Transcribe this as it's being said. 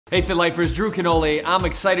Hey Fitlifers, Drew Canoli. I'm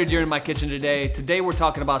excited you're in my kitchen today. Today we're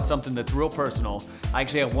talking about something that's real personal. I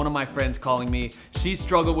actually have one of my friends calling me. She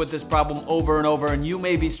struggled with this problem over and over, and you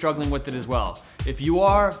may be struggling with it as well. If you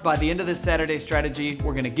are, by the end of this Saturday strategy,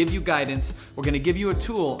 we're gonna give you guidance, we're gonna give you a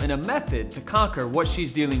tool and a method to conquer what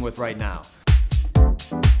she's dealing with right now.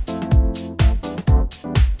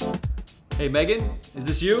 Hey Megan, is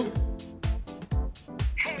this you?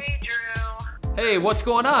 Hey Drew. Hey, what's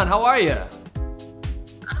going on? How are you?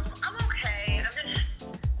 I'm okay.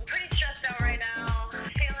 I'm pretty stressed out right now.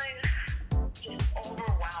 Feeling just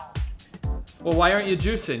overwhelmed. Well, why aren't you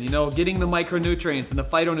juicing? You know, getting the micronutrients and the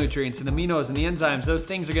phytonutrients and the aminos and the enzymes, those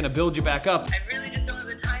things are gonna build you back up. I really just don't have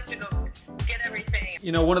the time to go get everything.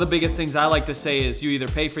 You know, one of the biggest things I like to say is you either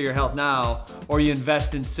pay for your health now or you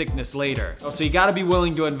invest in sickness later. So you gotta be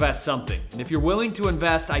willing to invest something. And if you're willing to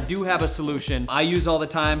invest, I do have a solution I use all the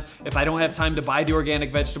time. If I don't have time to buy the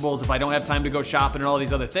organic vegetables, if I don't have time to go shopping and all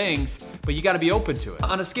these other things, but you gotta be open to it.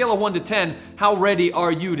 On a scale of 1 to 10, how ready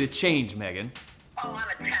are you to change, Megan? Oh,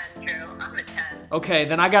 I'm a 10, Drew. I'm a 10. Okay,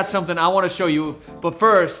 then I got something I wanna show you. But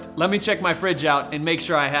first, let me check my fridge out and make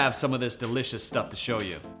sure I have some of this delicious stuff to show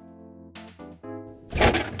you.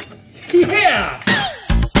 Yeah!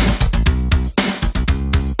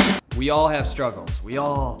 We all have struggles. We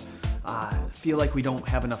all feel like we don't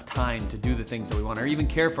have enough time to do the things that we want or even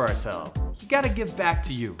care for ourselves. You gotta give back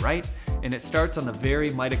to you, right? And it starts on the very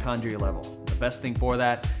mitochondria level. The best thing for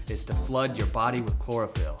that is to flood your body with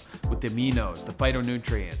chlorophyll, with the aminos, the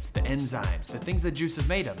phytonutrients, the enzymes, the things that juice is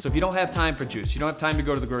made of. So if you don't have time for juice, you don't have time to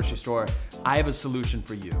go to the grocery store, I have a solution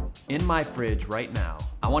for you. In my fridge right now,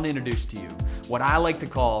 I want to introduce to you what I like to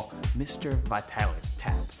call Mr. Vitality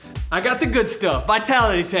Tap. I got the good stuff,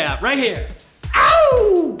 Vitality Tap, right here.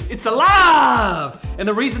 Ow! It's alive! And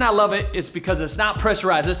the reason I love it is because it's not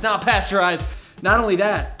pressurized, it's not pasteurized. Not only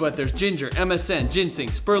that, but there's ginger, MSM, ginseng,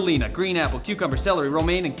 spirulina, green apple, cucumber, celery,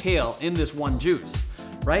 romaine, and kale in this one juice,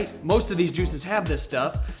 right? Most of these juices have this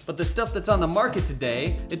stuff, but the stuff that's on the market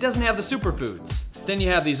today, it doesn't have the superfoods. Then you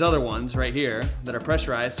have these other ones right here that are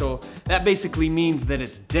pressurized, so that basically means that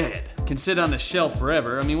it's dead. Can sit on the shelf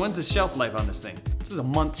forever. I mean, when's the shelf life on this thing? This is a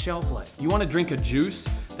month shelf life. You wanna drink a juice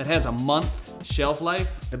that has a month shelf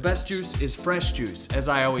life? The best juice is fresh juice, as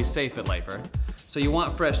I always say, Fitlifer. So you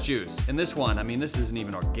want fresh juice. And this one, I mean, this isn't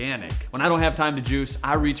even organic. When I don't have time to juice,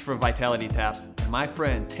 I reach for a Vitality Tap, and my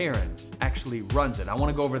friend Taryn actually runs it. I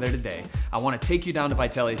wanna go over there today. I wanna take you down to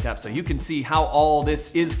Vitality Tap so you can see how all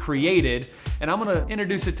this is created, and I'm gonna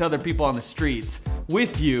introduce it to other people on the streets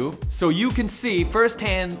with you so you can see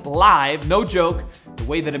firsthand, live, no joke, the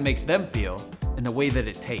way that it makes them feel and the way that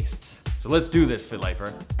it tastes. So let's do this,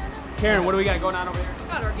 Fitlifer. Karen, what do we got going on over here? We've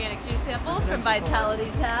got organic juice samples from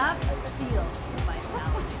Vitality Tap. Feel the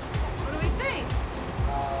vitality. What do we think?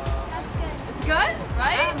 That's good. It's good,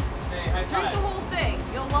 right? Hey, high Drink five. the whole thing.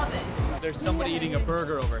 You'll love it. There's somebody eating a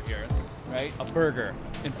burger over here, right? A burger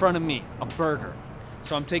in front of me, a burger.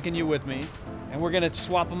 So I'm taking you with me, and we're gonna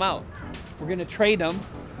swap them out. We're gonna trade them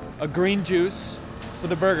a green juice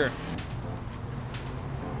with a burger.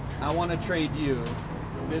 I wanna trade you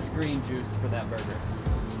this green juice for that burger.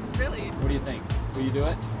 Really? What do you think? Will you do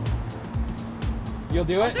it? You'll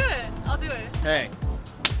do I'll it? do it. I'll do it. Hey,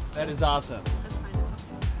 that is awesome. That's fine.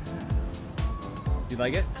 You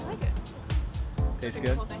like it? I like it. Tastes Drink the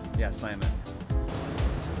good? whole thing. Yeah, slam it.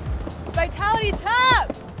 Vitality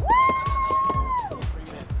Tap!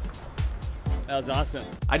 That was awesome.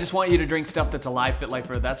 I just want you to drink stuff that's alive,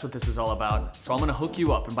 Fitlifer. That's what this is all about. So I'm gonna hook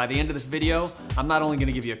you up, and by the end of this video, I'm not only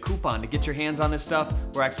gonna give you a coupon to get your hands on this stuff,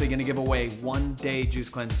 we're actually gonna give away 1-day juice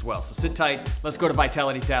cleanse as well. So sit tight, let's go to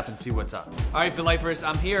Vitality Tap and see what's up. All right, Fitlifers,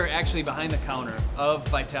 I'm here actually behind the counter of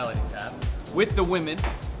Vitality Tap with the women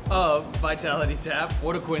of Vitality Tap.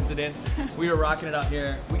 What a coincidence. We are rocking it out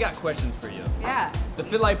here. We got questions for you. Yeah. The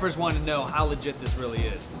Fitlifers want to know how legit this really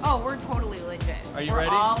is. Oh, we're totally legit. Are you we're ready?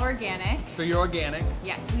 We're all organic. So you're organic.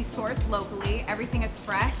 Yes, we source locally. Everything is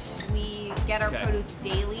fresh. We get our Okay. produce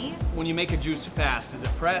daily. When you make a juice fast, is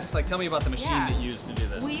it pressed? Like, tell me about the machine Yeah. that you use to do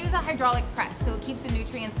this. We use a hydraulic press, so it keeps the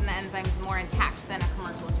nutrients and the enzymes more intact than a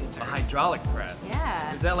commercial juicer. A hydraulic press.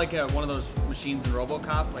 Yeah. Is that like one of those machines in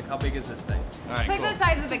RoboCop? Like, how big is this thing? All right, It's like cool. the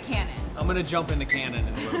size of a cannon. I'm gonna jump in the cannon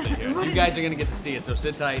in a little bit here. You guys are gonna get to see it, so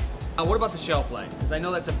sit tight. What about the shelf life? Because I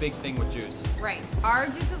know that's a big thing with juice. Right. Our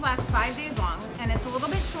juices last 5 days long, and it's a little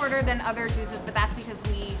bit shorter than other juices, but that's because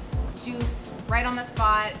we juice right on the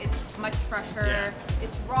spot. It's much fresher. Yeah.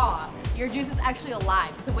 It's raw. Your juice is actually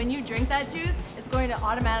alive. So when you drink that juice, it's going to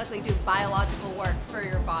automatically do biological work for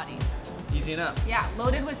your body. Easy enough. Yeah,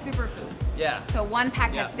 loaded with superfoods. Yeah. So one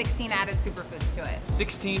pack Yeah. has 16 added superfoods to it.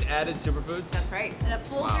 16 added superfoods. That's right. In a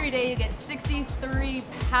full Wow. 3 day, you get 63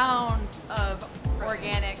 pounds of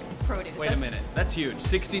organic produce. Wait a minute. That's huge.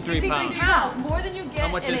 63 63 pounds. pounds. More than you get How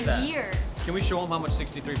much in is a that? year. Can we show them how much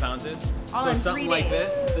 63 pounds is? All So in something 3 like days.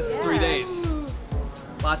 this is 3 Yeah. days.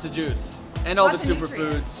 Lots of juice. And all Lots the of superfoods.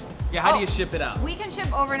 nutrients. Yeah, how do Oh. you ship it out? We can ship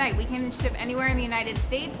overnight. We can ship anywhere in the United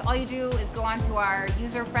States. All you do is go onto our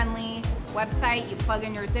user-friendly website, you plug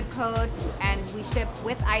in your zip code, and we ship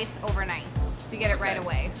with ice overnight. So you get it right Okay.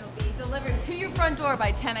 away. It'll be delivered to your front door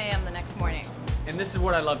by 10 a.m. the next morning. And this is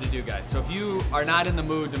what I love to do, guys. So if you are not in the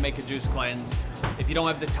mood to make a juice cleanse, if you don't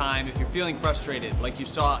have the time, if you're feeling frustrated, like you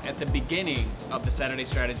saw at the beginning of the Saturday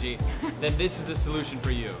strategy, then this is a solution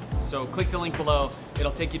for you. So click the link below.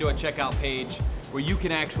 It'll take you to a checkout page where you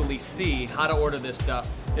can actually see how to order this stuff.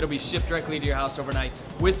 It'll be shipped directly to your house overnight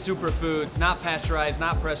with superfoods, not pasteurized,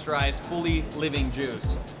 not pressurized, fully living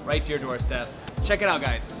juice, right to your doorstep. Check it out,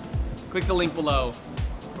 guys. Click the link below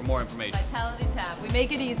for more information. Vitality Tap. We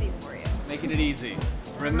make it easy for you. Making it easy.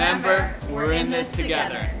 Remember, we're in this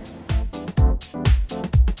together.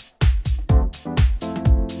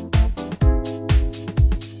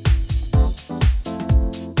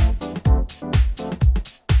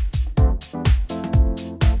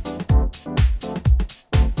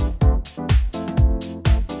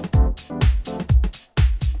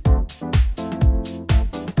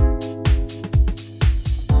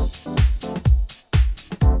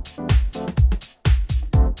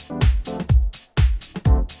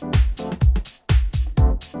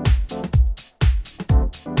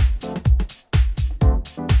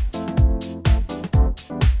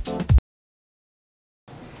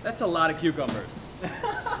 That's a lot of cucumbers.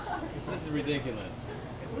 This is ridiculous.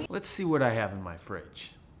 Let's see what I have in my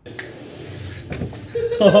fridge.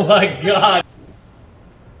 Oh my God.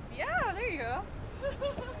 Yeah, there you go.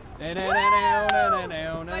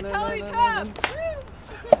 Vitality Vitality Tap.